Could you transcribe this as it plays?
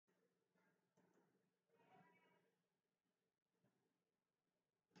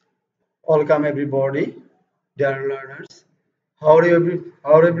Welcome everybody, dear learners. How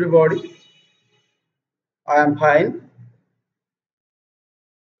are everybody? I am fine.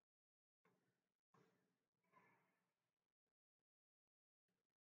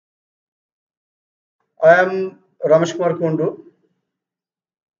 I am Ramesh Kumar Kundu,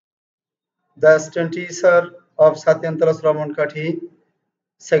 the assistant teacher of Satyantala Suraman Kathi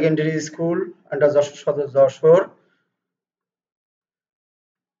Secondary School under Joshua Sadar Joshore.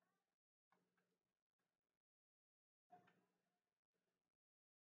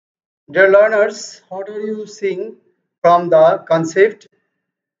 Dear learners, what are you seeing from the concept?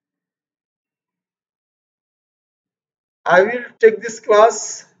 I will take this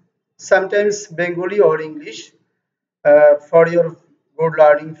class sometimes Bengali or English for your good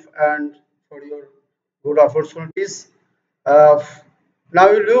learning and for your good opportunities. Uh, Now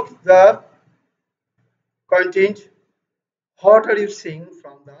you look the content. What are you seeing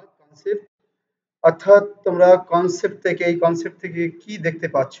from the concept? অর্থাৎ তোমরা concept থেকে কি দেখতে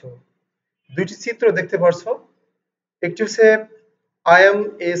পাচ্ছ? দুইটি চিত্র দেখতে পাচ্ছ। একটি হচ্ছে I am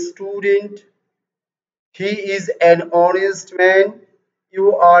a student. He is an honest man. You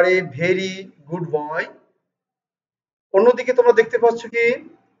are a very good boy. অন্যদিকে তোমরা দেখতে পাচ্ছ কি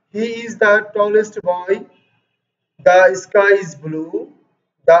He is the tallest boy. The sky is blue.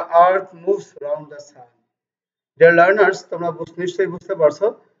 The earth moves around the sun. Dear learners, তোমরা নিশ্চয়ই বুঝতে পারছো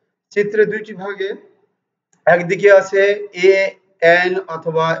চিত্রে দুইটি ভাগে একদিকে আছে এ এন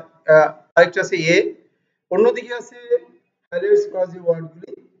অথবা আরেকটা আছে এ অন্যদিকে আছে হ্যালোস কাজী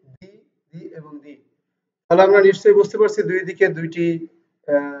ওয়ার্ডগুলি দি দি এবং দি তাহলে আমরা নিশ্চয়ই বুঝতে পারছি দুই দিকে দুইটি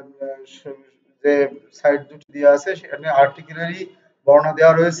আহ, আহ, যে সাইড দুটি দেওয়া আছে সেখানে আর্টিকেলেরই বর্ণনা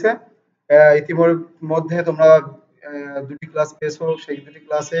দেওয়া রয়েছে ইতিমধ্যে তোমরা দুটি ক্লাস পেয়েছো সেই দুটি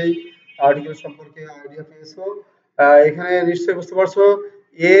ক্লাসেই আর্টিকেল সম্পর্কে আইডিয়া পেয়েছো এখানে নিশ্চয়ই বুঝতে পারছো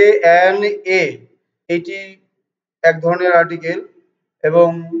এ এন এ এটি এক ধরনের আর্টিকেল এবং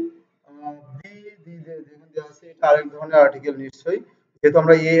বি ডি যেখানে দেওয়া আছে এটা আরেক ধরনের আর্টিকেল নিশ্চয়ই যেহেতু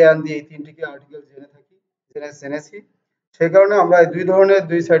আমরা এ এন ডি এই তিনটিকে আর্টিকেল জেনেছি সেই কারণে আমরা এই দুই ধরনের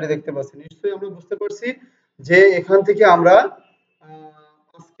দুই সাইডে দেখতে পাচ্ছি নিশ্চয়ই আমরা বুঝতে পারছি যে এখান থেকে আমরা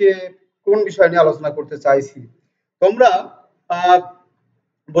আজকে কোন বিষয় নিয়ে আলোচনা করতে চাইছি তোমরা আহ,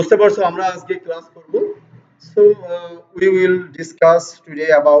 বুঝতে পারছো আমরা আজকে ক্লাস করব so we will discuss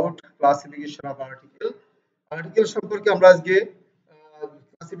today about classification of article সম্পর্কে আমরা আজকে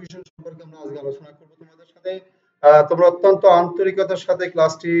ক্লাসিফিকেশন সম্পর্কে আমরা আজকে আলোচনা করব তোমাদের সাথে তোমরা অত্যন্ত আন্তরিকতার সাথে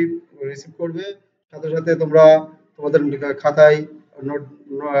ক্লাসটি রিসিভ করবে সাথে সাথে তোমরা তোমাদের খাতায় নোট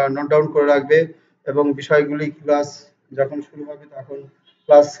নোট ডাউন করে রাখবে এবং বিষয়গুলি ক্লাস যখন শুরু হবে তখন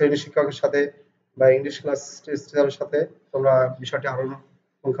ক্লাস শ্রেণী শিক্ষকের সাথে বা ইংলিশ ক্লাস টিচারের সাথে তোমরা বিষয়টি আরো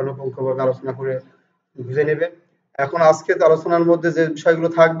পুঙ্খানুপুঙ্খভাবে আলোচনা করে বুঝে নেবে এখন আজকে আলোচনার মধ্যে যে বিষয়গুলো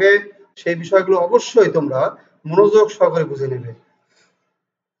থাকবে সেই বিষয়গুলো অবশ্যই তোমরা মনোযোগ সহকারে বুঝে নেবে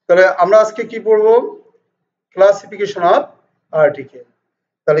তাহলে আমরা আজকে কি পড়বো ক্লাসিফিকেশন অফ আর্টিকেল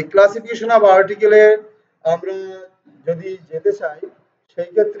তাহলে ক্লাসিফিকেশন অফ আর্টিকেলে আমরা যদি যেতে চাই সেই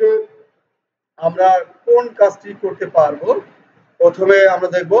ক্ষেত্রে আমরা কোন কাজটি করতে পারবো প্রথমে আমরা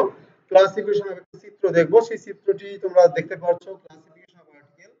দেখব ক্লাসিফিকেশন অফ একটা চিত্র দেখব সেই চিত্রটি তোমরা দেখতে পাচ্ছ ক্লাসিফিকেশন অফ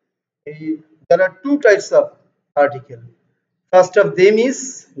আর্টিকেল এই there are two types of article first of them is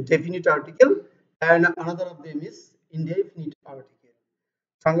definite article and another of them is indefinite article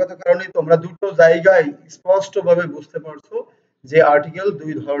সঙ্গত কারণে তোমরা দুটো জায়গায় স্পষ্টভাবে বুঝতে পারছো যে আর্টিকেল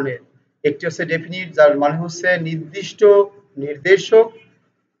দুই ধরনের একটি হচ্ছে ডেফিনিট যার মানে হচ্ছে নির্দিষ্ট নির্দেশক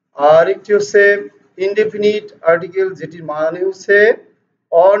আর একটি হচ্ছে ইনডেফিনিট আর্টিকেল যেটির মানে হচ্ছে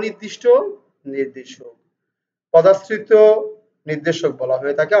অনির্দিষ্ট নির্দেশক পদাশ্রিত নির্দেশক বলা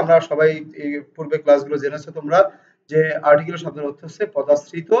হয়ে থাকে আমরা সবাই এই পূর্বে ক্লাসগুলো জেনেছো তোমরা যে আর্টিকেল শব্দের অর্থ হচ্ছে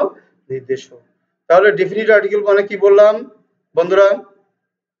পদাশ্রিত নির্দেশক তাহলে ডেফিনিট আর্টিকেল মানে কি বললাম বন্ধুরা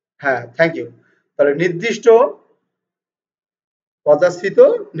হ্যাঁ থ্যাংক ইউ তাহলে নির্দিষ্ট পদাশ্রিত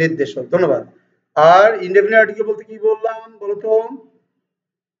নির্দেশক ধন্যবাদ আর ইনডেফিনিট আর্টিকেল বলতে কি বললাম বলতো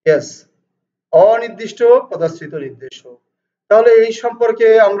ইয়েস অনির্দিষ্ট পদাশ্রিত নির্দেশক তাহলে এই সম্পর্কে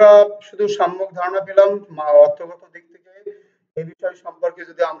আমরা শুধু সাম্যক ধারণা পেলাম অর্থগত দিক থেকে এই বিষয় সম্পর্কে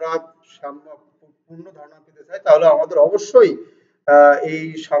যদি আমরা পূর্ণ ধারণা পেতে চাই তাহলে আমাদের অবশ্যই এই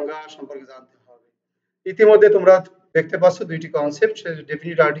সংজ্ঞা সম্পর্কে জানতে হবে ইতিমধ্যে তোমরা দেখতে পাচ্ছ দুইটি কনসেপ্ট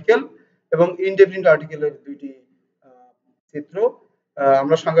ডেফিনিট আর্টিকেল এবং ইনডেফিনিট আর্টিকেলের দুইটি চিত্র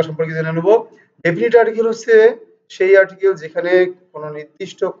আমরা সংজ্ঞা সম্পর্কে জেনে নেব ডেফিনিট আর্টিকেল হচ্ছে সেই আর্টিকেল যেখানে কোনো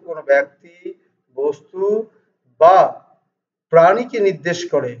নির্দিষ্ট কোনো ব্যক্তি বস্তু বা প্রাণীকে নির্দেশ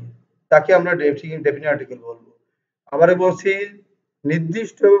করে তাকে আমরা ডেফিনিট আর্টিকেল বলবো আবারও বলছি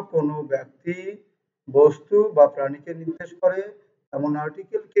নির্দিষ্ট কোনো ব্যক্তি বস্তু বা প্রাণীকে নির্দেশ করে এমন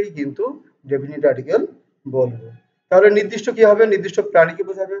আর্টিকেলকেই কিন্তু ডেফিনিট আর্টিকেল বলবো। তাহলে নির্দিষ্ট কি হবে? নির্দিষ্ট প্রাণীকে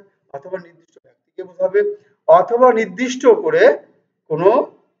বোঝাবে, অথবা নির্দিষ্ট ব্যক্তিকে বোঝাবে, অথবা নির্দিষ্ট করে কোনো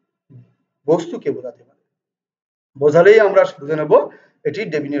বস্তুকে বোঝাতে পারে। বোঝালেই আমরা বুঝে নেব এটি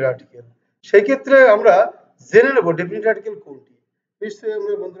ডেফিনিট আর্টিকেল। সেই ক্ষেত্রে আমরা জেনে নেব ডেফিনিট আর্টিকেল কোনটি। নিশ্চয়ই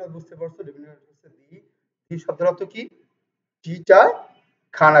আমরা বন্ধুরা বুঝতে পারছো ডেফিনিট আর্টিকেল দি। দি শব্দের অর্থ কি? টিটা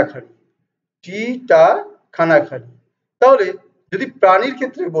খানাখানি, টিটা খানাখানি। তাহলে যদি প্রাণীর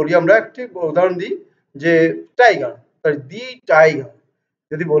ক্ষেত্রে বলি, আমরা একটি উদাহরণ দিই যে টাইগার, দি টাইগার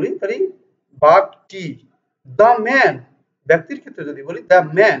যদি বলি তাহলে বাঘ টি। দ্য ম্যান, ব্যক্তির ক্ষেত্রে যদি বলি দ্য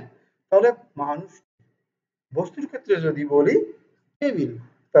ম্যান, তাহলে মানুষ। বস্তুর ক্ষেত্রে যদি বলি টেবিল,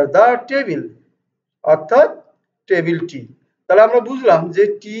 দ্য টেবিল, অর্থাৎ টেবিলটি। তাহলে আমরা বুঝলাম যে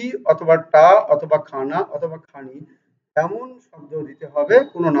টি অথবা টা অথবা খানা অথবা খানি এমন শব্দ দিতে হবে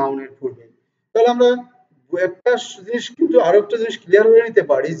কোনো নাউনের পূর্বে। তাহলে আমরা একটা জিনিস কিন্তু আরো একটা জিনিস ক্লিয়ার হয়ে নিতে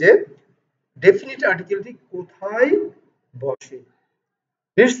পারি যে ডেফিনিট আর্টিকেলটি কোথায় বসে।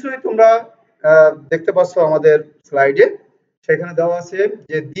 নিশ্চয়ই তোমরা দেখতে পাচ্ছ আমাদের স্লাইডে, সেখানে দেওয়া আছে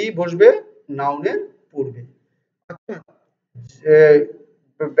যে দি বসবে নাউনের পূর্বে।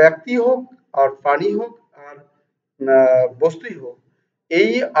 ব্যক্তি হোক আর প্রাণী হোক আর বস্তুই হোক,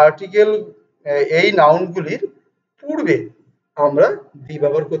 এই আর্টিকেল এই নাউনগুলির পূর্বে আমরা দি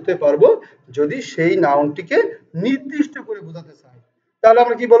ব্যবহার করতে পারবো যদি সেই নাউনটিকে নির্দিষ্ট করে বোঝাতে চাই। তাহলে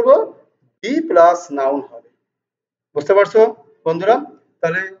আমরা কি বলবো? দি প্লাস নাউন হবে। বুঝতে পারছো বন্ধুরা?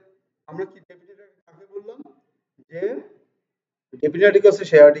 তাহলে আমরা কি ডেফিনিট আগে বললাম যে ডেফিনিট আর্টিকেল হচ্ছে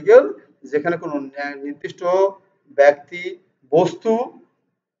সেই আর্টিকেল যেখানে কোনো নির্দিষ্ট ব্যক্তি, বস্তু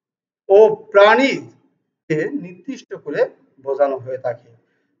ও প্রাণীকে নির্দিষ্ট করে বোঝানো হয়ে থাকে,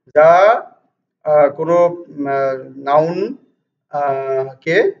 যা কোনো নাউন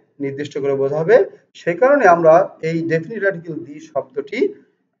কে নির্দিষ্ট করে বোঝাবে। সেই কারণে আমরা এই ডেফিনিট আর্টিকেল দি শব্দটি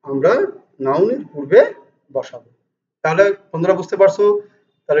আমরা নাউনের পূর্বে বসাবো। তাহলে বন্ধুরা বুঝতে পারছো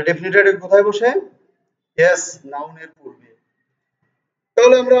তাহলে ডেফিনিট আর্টিকেল কোথায় বসে? ইয়েস, নাউনের পূর্বে।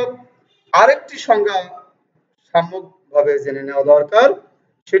 তাহলে আমরা আরেকটি সংজ্ঞা সাম্যকভাবে জেনে নেওয়া দরকার,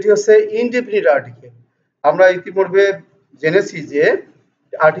 সেটি হচ্ছে ইনডেফিনিট আর্টিকেল। আমরা ইতিপূর্বে জেনেছি যে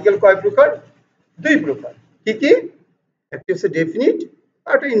আর্টিকেল কয় প্রকার? দুই প্রকার। কি কি? একটি হচ্ছে ডেফিনিট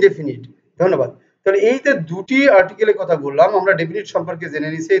আর একটা ইনডেফিনিট। ধন্যবাদ। তাহলে এই যে দুটি আর্টিকেলের কথা বললাম, আমরা ডেফিনিট সম্পর্কে জেনে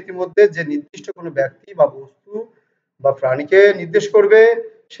নিয়েছি ইতিমধ্যে যে নির্দিষ্ট কোনো ব্যক্তি বা বস্তু বা প্রাণীকে নির্দেশ করবে,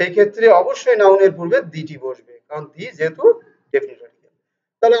 সেই ক্ষেত্রে অবশ্যই নাউনের পূর্বে দিটি বসবে, কারণ দি যেহেতু ডেফিনিট আর্টিকেল।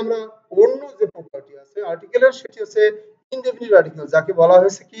 তাহলে আমরা অন্য যে প্রকারটি আছে আর্টিকেলের, সেটি হচ্ছে ইনডেফিনিট আর্টিকেল, যাকে বলা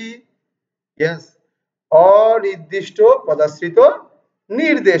হয়েছে কি? ইয়েস, অনির্দিষ্ট পদাশ্রিত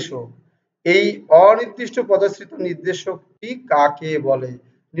নির্দেশক। এই অনির্দিষ্ট পদাশ্রিত নির্দেশকটি কাকে বলে?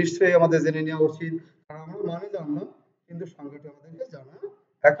 নিশ্চয়ই আমাদের জেনে নেওয়া উচিত, কারণ আমরা মানে জানলাম কিন্তু সংজ্ঞাটি আমাদেরকে জানা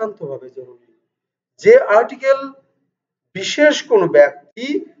একান্তভাবে জরুরি। যে আর্টিকেল বিশেষ কোনো ব্যক্তি,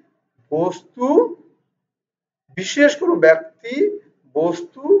 বস্তু, বিশেষ কোনো ব্যক্তি,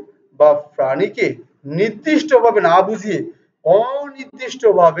 বস্তু বা প্রাণীকে নির্দিষ্টভাবে না বুঝিয়ে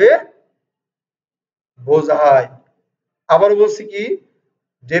অনির্দিষ্টভাবে বোঝায়। আবার বলছি কি,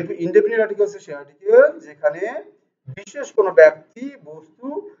 ইনডেফিনিট আর্টিকেল হচ্ছে সেই আর্টিকেল যেখানে বিশেষ কোনো ব্যক্তি, বস্তু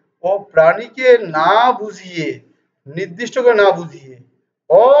ও প্রাণীকে না বুঝিয়ে, নির্দিষ্ট করে না বুঝিয়ে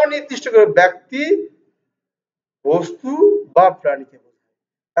অনির্দিষ্ট করে ব্যক্তি, বস্তু বা প্রাণীকে বোঝায়,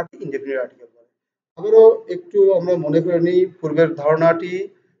 তাকে ইনডেফিনিট আর্টিকেল বলে। আবারও একটু আমরা মনে করে নিই পূর্বের ধারণাটি।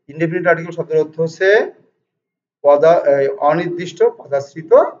 ইনডেফিনিট আর্টিকেল শব্দের অর্থ হচ্ছে অনির্দিষ্ট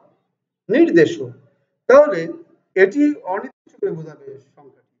পদাশ্রিত নির্দেশক। তাহলে এটি অনির্দিষ্ট করে বোঝাবে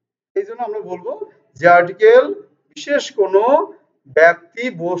সংখ্যাটি। এই জন্য আমরা বলবো যে আর্টিকেল বিশেষ কোনো ব্যক্তি,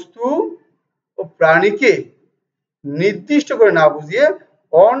 বস্তু ও প্রাণীকে নির্দিষ্ট করে না বুঝিয়ে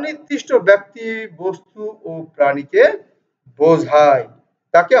অনির্দিষ্ট ব্যক্তি, বস্তু ও প্রাণীকে বোঝায়,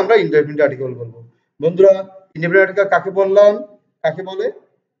 তাকে আমরা ইনডেফিনিট আর্টিকেল বলবো। বন্ধুরা, ইনডেফিনিট আর্টিকেল কাকে বললাম? কাকে বলে?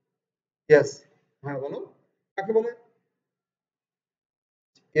 ইয়েস, হ্যাঁ বলো, কাকে বলে?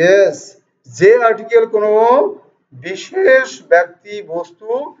 ইয়েস, যে আর্টিকেল কোনো বিশেষ ব্যক্তি, বস্তু,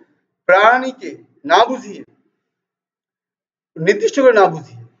 প্রাণীকে না বুঝিয়ে, নির্দিষ্ট করে না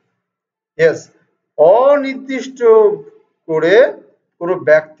বুঝিয়ে, ইয়েস, অনির্দিষ্ট করে কোনো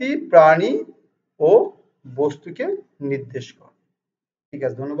ব্যক্তি, প্রাণী ও বস্তুকে নির্দেশ করে। ঠিক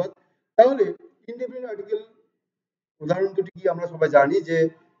আছে, ধন্যবাদ। তাহলে ইনডেফিনিট আর্টিকেল উদাহরণ দুটি কি আমরা সবাই জানি যে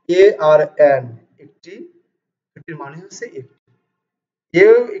এ আর এন, একটি, এটির মানে হচ্ছে একটি।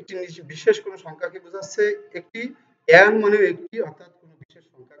 এও একটি বিশেষ কোনো সংখ্যাকে বোঝাচ্ছে একটি, এন মানে একটি, অর্থাৎ কোনো বিশেষ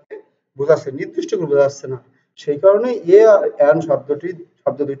সংখ্যাকে বোঝাচ্ছে, নির্দিষ্ট করে বোঝাচ্ছে না। সেই কারণে এ আর এন শব্দ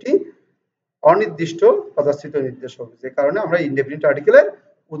দুটি অনির্দিষ্ট পদাশ্রিত নির্দেশক, যে কারণে আমরা ইনডেফিনিট আর্টিকেলের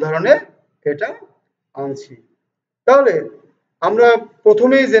উদাহরণে এটা আনছি। তাহলে আমরা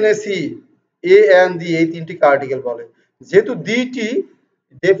প্রথমেই জেনেছি এ এন্ড দি এই তিনটি আর্টিকেল বলে, যেহেতু দিটি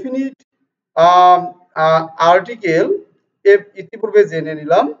ডেফিনিট আর্টিকেল ইতিপূর্বে জেনে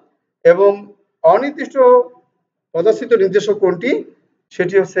নিলাম, এবং অনির্দিষ্ট পদাশ্রিত নির্দেশক কোনটি,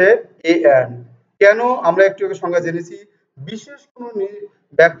 সেটি হচ্ছে এ এন্ড। কেন, আমরা একটু আগে সংজ্ঞা জেনেছি, বিশেষ কোনো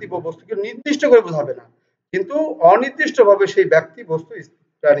ব্যক্তি বা বস্তুকে নির্দিষ্ট করে বোঝাবে না, কিন্তু অনির্দিষ্টভাবে সেই ব্যক্তি বস্তু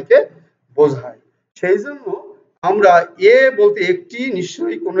প্রাণীকে বোঝায়। সেই জন্য আমরা এ বলতে একটি,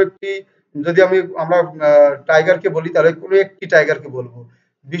 নিশ্চয়ই কোনো একটি, যদি আমরা টাইগারকে বলি তাহলে কোনো একটি টাইগারকে বলবো,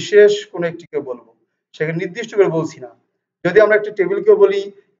 বিশেষ কোনো একটিকে বলবো, সেখানে নির্দিষ্ট করে বলছি না। যদি আমরা একটা টেবিলকে বলি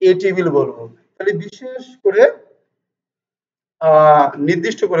এ টেবিল বলবো, তাহলে বিশেষ করে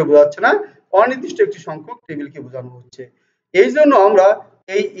নির্দিষ্ট করে বোঝাচ্ছে না, অনির্দিষ্ট একটি সংখ্যক টেবিলকে বোঝানো হচ্ছে। এই জন্য আমরা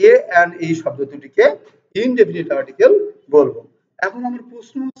এই এ এন্ড এই শব্দ দুটিকে ইনডেফিনিট আর্টিকেল বলবো। এখন আমার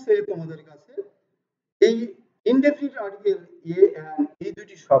প্রশ্ন হচ্ছে তোমাদের কাছে, এই ইনডেফিনিট আর্টিকেল এ এন্ড এই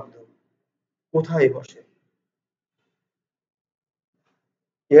দুটি শব্দ কোথায় বসে?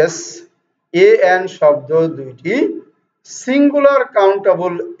 ইয়েস, এ এন্ড শব্দ দুইটি সিঙ্গুলার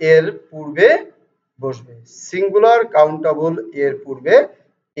কাউন্টেবল এর পূর্বে বসবে। সিঙ্গুলার কাউন্টেবল এর পূর্বে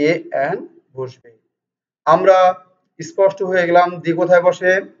এ এন্ড বসবে। আমরা স্পষ্ট হয়ে গেলাম, দি কোথায়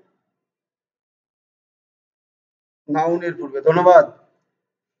বসে? নাউনের পূর্বে, ধন্যবাদ।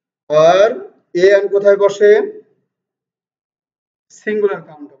 আর এ এন্ড কোথায় বসে? সিঙ্গুলার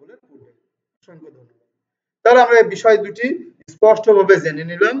কাউন্টেবলের পূর্বে। অসংখ্য ধন্যবাদ। তাহলে আমরা এই বিষয় দুটি স্পষ্টভাবে জেনে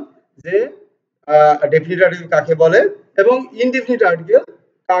নিলাম যে ডেফিনিট আর্টিকেল কাকে বলে এবং ইনডেফিনিট আর্টিকেল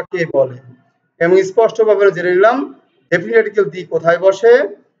কাকে বলে, এবং স্পষ্টভাবে জেনে নিলাম ডেফিনিট আর্টিকেল দি কোথায় বসে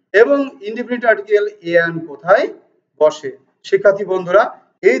এবং ইনডেফিনিট আর্টিকেল এ এন্ড কোথায় বসে। শিক্ষার্থী বন্ধুরা,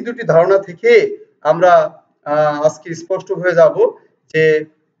 এই দুটি ধারণা থেকে আমরা আজকে স্পষ্ট হয়ে যাব যে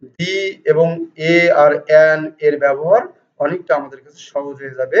দি এবং এ আর এন এর ব্যবহার অনেকটা আমাদের কাছে সহজ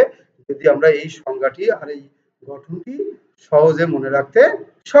হয়ে যাবে যদি আমরা এই সংজ্ঞাটি আর এই গঠনটি সহজে মনে রাখতে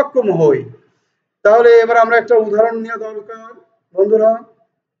সক্ষম হই। তাহলে এবার আমরা একটা উদাহরণ নেওয়া দরকার বন্ধুরা,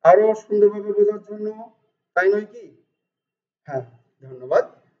 আরো সুন্দরভাবে বোঝার জন্য, তাই নয় কি? হ্যাঁ, ধন্যবাদ।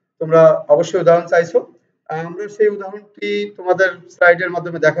 তোমরা অবশ্যই উদাহরণ চাইছো, আমরা সেই উদাহরণটি তোমাদের স্লাইডের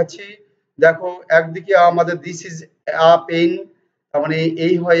মাধ্যমে দেখাচ্ছি। দেখো, একদিকে আমাদের দিস ইজ আ পেন, তার মানে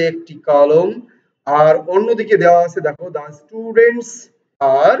এই হয় একটি কলম, আর অন্যদিকে দেওয়া আছে, দেখো, দা স্টুডেন্টস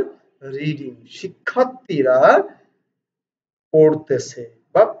আর রিডিং, শিক্ষার্থীরা পড়তেছে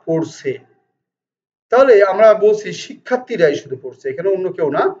বা পড়ছে। তাহলে আমরা বলছি শিক্ষার্থীরাই শুধু পড়ছে, এখানে অন্য কেউ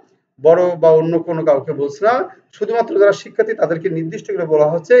না, বড় বা অন্য কোনো কাউকে বলছে না, শুধুমাত্র যারা শিক্ষার্থী তাদেরকে নির্দিষ্ট করে বলা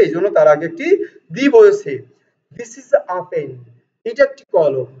হচ্ছে, এই জন্য তার আগে একটি দি বলেছে। দিস ইজ আ পেন, এটা একটি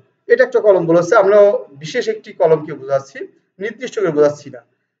কলম, এটা একটা কলম বলেছে, আমরা বিশেষ একটি কলমকে বোঝাচ্ছি, নির্দিষ্ট করে বোঝাচ্ছি না।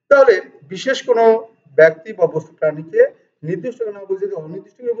 তাহলে বিশেষ কোনো ব্যক্তি বা বস্তু প্রাণীকে নির্দিষ্ট করে না বুঝে যদি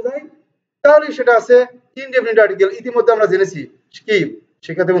অনির্দিষ্ট করে বোঝাই, তাহলে সেটা আছে ইনডেফিনিট আর্টিকেল। ইতিমধ্যে আমরা জেনেছি কি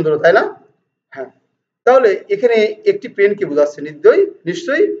শিক্ষার্থী বন্ধুরা, তাই না? হ্যাঁ, তাহলে এখানে একটি পেনকে বোঝাচ্ছে,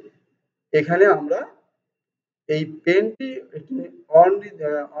 নিশ্চয়ই এখানে আমরা এই পেনটি একটি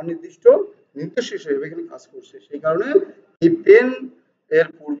অনির্দিষ্ট নির্দেশ হিসেবে এখানে কাজ করছে, সেই কারণে এই পেন এর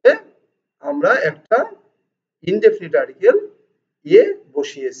পূর্বে আমরা একটা ইনডেফিনিট আর্টিকেল ইয়ে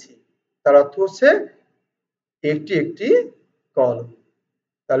বসিয়েছি, তার অর্থ হচ্ছে একটি কলম।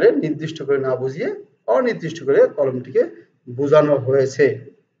 তাহলে নির্দিষ্ট করে না বুঝিয়ে অনির্দিষ্ট করে কলমটিকে বোঝানো হয়েছে।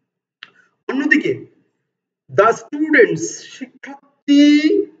 অন্যদিকে দ্য স্টুডেন্টস,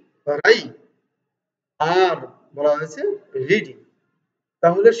 শিক্ষার্থীরাই, আর বলা হয়েছে রিডিং,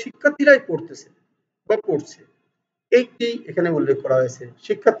 তাহলে শিক্ষার্থীরাই পড়তেছে বা পড়ছে, এইটি এখানে উল্লেখ করা হয়েছে।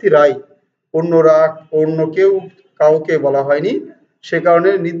 শিক্ষার্থীরাই, অন্যরা, অন্য কেউ, কাউকে বলা হয়নি, সে কারণে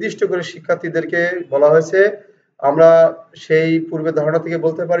নির্দিষ্ট করে শিক্ষার্থীদেরকে বলা হয়েছে। আমরা সেই পূর্বে ধারণা থেকে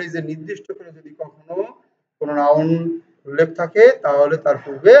বলতে পারি যে নির্দিষ্ট করে যদি কখনো কোনো নাউন উল্লেখ থাকে তাহলে তার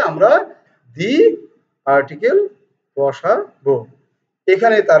পূর্বে আমরা দি আর্টিকেল বসাবো।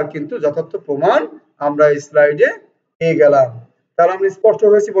 এখানে তার কিন্তু যথার্থ প্রমাণ আমরা স্লাইডে পেয়ে গেলাম। তাহলে আমরা স্পষ্ট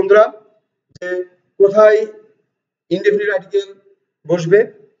হয়েছি বন্ধুরা যে কোথায় ইনডেফিনিট আর্টিকেল বসবে।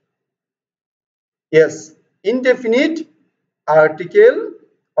 ইয়েস, ইনডেফিনিট আর্টিকেল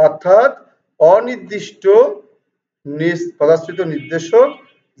অর্থাৎ অনির্দিষ্ট পদাশ্রিত নির্দেশক,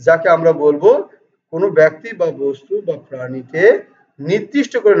 যাকে আমরা বলবো কোনো ব্যক্তি বা বস্তু বা প্রাণীকে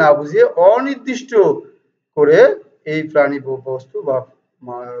নির্দিষ্ট করে না বুঝিয়ে অনির্দিষ্ট করে এই প্রাণী বস্তু বা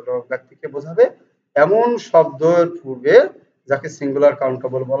ব্যক্তিকে বোঝাবে এমন শব্দের পূর্বে, যাকে সিঙ্গুলার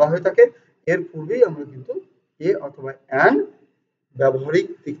কাউন্টেবল বলা হয়ে থাকে, এর পূর্বেই আমরা কিন্তু এ অথবা অ্যান ব্যবহারিক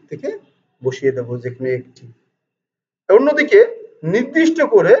দিক থেকে বসিয়ে দেব যেখানে একটি। অন্যদিকে নির্দিষ্ট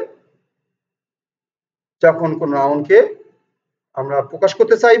করে যখন কোন নাউনকে আমরা প্রকাশ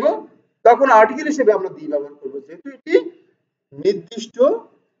করতে চাইব তখন আর্টিকেল হিসেবে আমরা দি ব্যবহার করব, যেহেতু এটি নির্দিষ্ট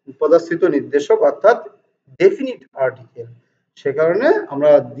পদার্থিত নির্দেশক অর্থাৎ ডেফিনিট আর্টিকেল। সে কারণে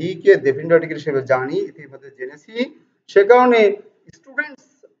আমরা দি কে ডেফিনিট আর্টিকেল হিসেবে জানি, ইতিমধ্যে জেনেছি। সে কারণে স্টুডেন্টস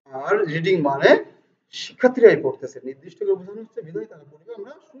আর রিডিং মানে শিক্ষার্থীরাই পড়তেছে, নির্দিষ্ট করে বোঝানো হচ্ছে বিধায় তারা পড়বে।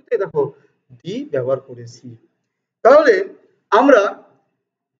 আমরা শুরুতে দেখো দি ব্যবহার করেছি। তাহলে আমরা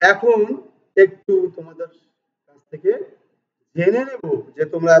এখন একটু তোমাদের কাছ থেকে জেনে নেব যে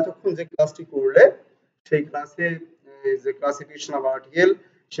তোমরা এতক্ষণ যে ক্লাসটি করলে সেই ক্লাসে যে ক্লাসিফিকেশন অফ আর্টিকেল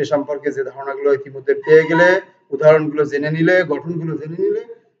সে সম্পর্কে যে ধারণাগুলো ইতিমধ্যে পেয়ে গেলে, উদাহরণগুলো জেনে নিলে, গঠনগুলো জেনে নিলে,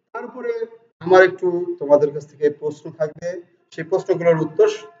 তারপরে আমার একটু তোমাদের কাছ থেকে প্রশ্ন থাকবে, সেই প্রশ্নগুলোর উত্তর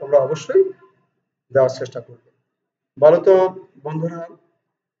তোমরা অবশ্যই দেওয়ার চেষ্টা করবে। বলো তো বন্ধুরা,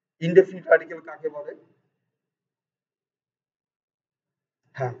 ইনডেফিনিট আর্টিকেল কাকে বলে?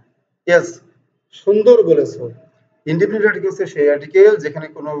 হ্যাঁ, ইয়েস, সুন্দর বলেছো। ইনডেফিনিট আর্টিকেল হচ্ছে সেই আর্টিকেল যেখানে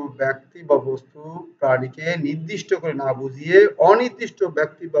কোনো ব্যক্তি বা বস্তু প্রাণীকে নির্দিষ্ট করে না বুঝিয়ে অনির্দিষ্ট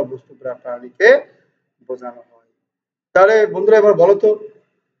ব্যক্তি বা বস্তু বা প্রাণীকে বোঝানো হয়। তাহলে বন্ধুরা এবার বলো তো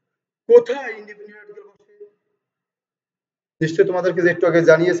কোথায় ইনডেফিনিট আর্টিকেল বসে? নিশ্চয়ই তোমাদেরকে যে একটু আগে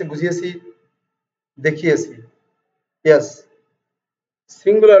জানিয়েছি, বুঝিয়েছি, দেখিয়েছি। ইয়েস,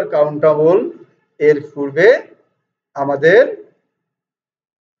 সিঙ্গুলার কাউন্টেবল এর পূর্বে আমাদের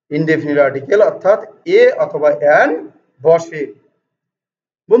ইনডেফিনিট আর্টিকেল অর্থাৎ এ অথবা অ্যান বসে।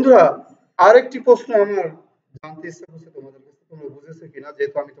 বন্ধুরা আরেকটি প্রশ্ন আমার জানতে ইচ্ছা করছে তোমাদের কাছে, তোমরা বুঝেছো কিনা,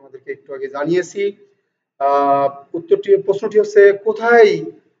 যেহেতু আমি তোমাদেরকে একটু আগে জানিয়েছি। উত্তরটি, প্রশ্নটি হচ্ছে কোথায়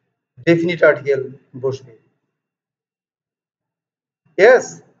ডেফিনিট আর্টিকেল বসবে? ইয়েস,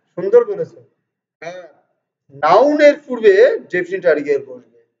 সুন্দর বলেছো। হ্যাঁ, নাউনের পূর্বে ডেফিনিট আর্টিকেল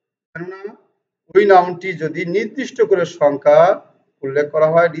বসবে, কেননা ওই নাউনটি যদি নির্দিষ্ট করে সংখ্যা উল্লেখ করা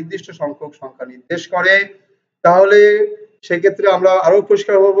হয়, নির্দিষ্ট সংখ্যক সংখ্যা নির্দেশ করে, তাহলে সেক্ষেত্রে আমরা আরো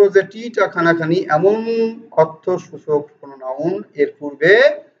পরিষ্কার হবো যে টিটা খানাখানি এমন অর্থসূচক কোন নাউন এর পূর্বে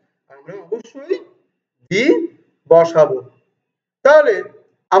আমরা অবশ্যই দি বসাবো। তাহলে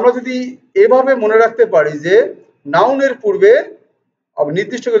আমরা যদি এভাবে মনে রাখতে পারি যে নাউনের পূর্বে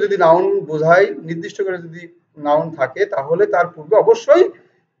নির্দিষ্ট করে যদি নাউন বোঝাই, নির্দিষ্ট করে যদি নাউন থাকে, তাহলে তার পূর্বে অবশ্যই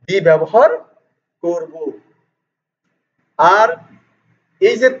দি ব্যবহার করব। আর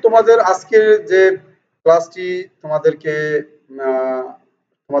এই যে তোমাদের আজকের যে ক্লাসটি তোমাদেরকে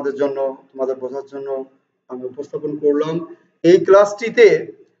তোমাদের জন্য, তোমাদের বোঝার জন্য আমি উপস্থাপন করলাম, এই ক্লাসটিতে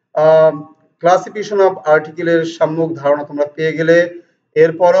ক্লাসিফিকেশন অফ আর্টিকেলের সম্যক ধারণা তোমরা পেয়ে গেলে।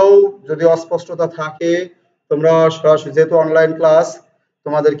 এরপরেও যদি অস্পষ্টতা থাকে তোমরা সরাসরি, যেহেতু অনলাইন ক্লাস,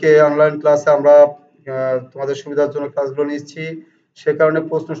 তোমাদেরকে অনলাইন ক্লাসে আমরা তোমাদের সুবিধার জন্য ক্লাসগুলো নিচ্ছি, সে কারণে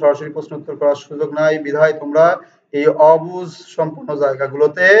সরাসরি প্রশ্ন উত্তর করার সুযোগ নাই, বিধায় তোমরা এই অবুঝ সম্পূর্ণ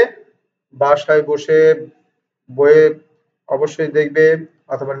জায়গাগুলোতে বাসায় বসে বইয়ে অবশ্যই দেখবে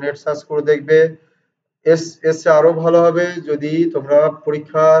অথবা নেট সার্চ করে দেখবে। এর চেয়ে আরো ভালো হবে যদি তোমরা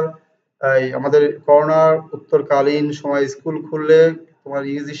পরীক্ষার আমাদের করোনার উত্তরকালীন সময় স্কুল খুললে তোমার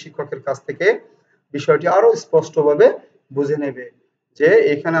ইংরেজি শিক্ষকের কাছ থেকে বিষয়টি আরো স্পষ্টভাবে বুঝে নেবে যে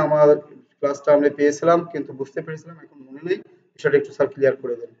এখানে আমার ক্লাসটা আমরা পেয়েছিলাম কিন্তু বুঝতে পেরেছিলাম, এখন মনে নেই, বিষয়টা একটু স্যার ক্লিয়ার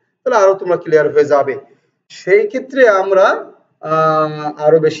করে দেন, তাহলে আরো তোমরা ক্লিয়ার হয়ে যাবে। সেই ক্ষেত্রে আমরা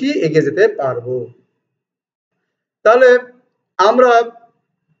আরো বেশি এগিয়ে যেতে পারবো। তাহলে আমরা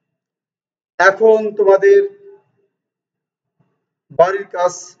এখন তোমাদের বাড়ির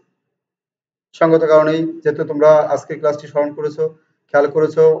কাজ সঙ্গত কারণেই, যেহেতু তোমরা আজকে ক্লাসটি স্মরণ করেছো, খেয়াল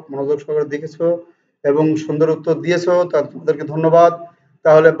করেছো, মনোযোগ সহকারে দেখেছো এবং সুন্দর উত্তর দিয়েছো, তার তোমাদেরকে ধন্যবাদ।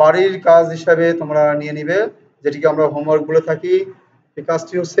 তাহলে বাড়ির কাজ হিসাবে তোমরা নিয়ে নিবে যেটিকে আমরা হোমওয়ার্ক বলে থাকি। এই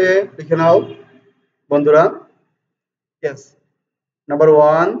কাজটি হচ্ছে, লিখে নাও বন্ধুরা। Yes, number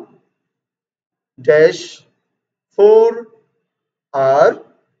 1 dash 4 are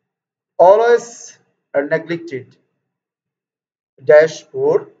always neglected. Dash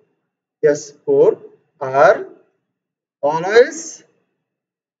 4, yes, 4 are always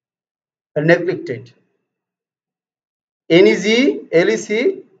neglected. NEGLECTED,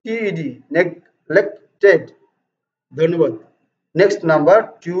 neglected. ধন্যবাদ। Next, number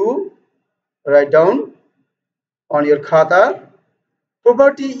 2, write down on your khata.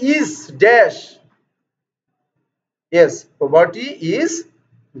 Poverty is dash. Yes, poverty is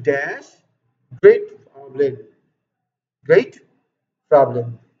dash great problem. Great problem.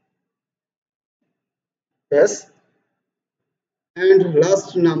 Yes. And last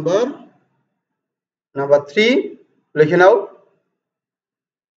number 3, লিখে নাও।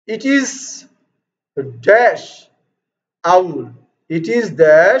 It is dash owl. It is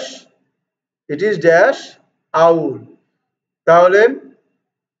dash it is dash আউল। তাহলে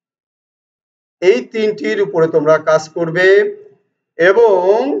এই তিনটির উপরে তোমরা কাজ করবে এবং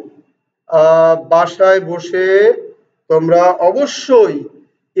বাসায় বসে তোমরা অবশ্যই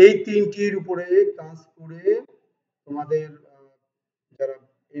এই তিনটির উপরে কাজ করে তোমাদের যারা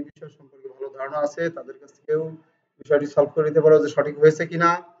এই বিষয় সম্পর্কে ভালো ধারণা আছে তাদের কাছ থেকেও বিষয়টি সলভ করে নিতে পারো যে সঠিক হয়েছে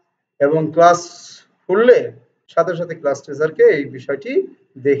কিনা, এবং ক্লাস খুললে সাথে সাথে ক্লাস টিচারকে এই বিষয়টি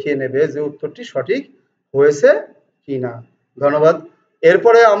দেখিয়ে নেবে যে উত্তরটি সঠিক হয়েছে কিনা। ধন্যবাদ।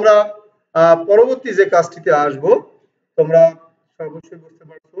 এরপরে আমরা পরবর্তী যে কাজটিতে আসব, তোমরা অবশ্যই বুঝতে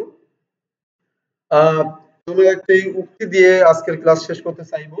পারছো আমরা একটি উক্তি দিয়ে আজকের ক্লাস শেষ করতে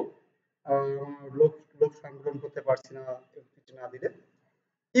চাইবো। লোক লোক সংগ্রহ করতে পারছি না উক্তিটি না দিলে।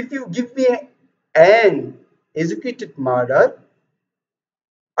 If you give me an educated mother,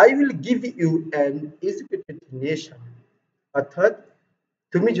 I will give you an educated nation. অর্থাৎ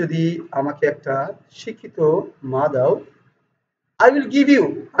তুমি যদি আমাকে একটা শিক্ষিত মা দাও, I will give you,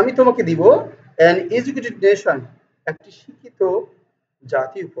 আমি তোমাকে দিব an educated nation, একটি শিক্ষিত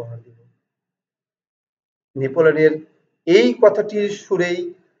জাতি উপহার দিব। নেপোলিয়নের এই কথাটির সুরেই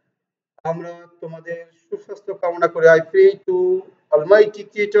আমরা তোমাদের সুস্বাস্থ্য কামনা করে I pray to Almighty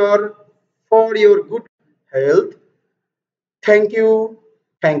Creator for your good health. Thank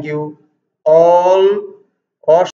you all.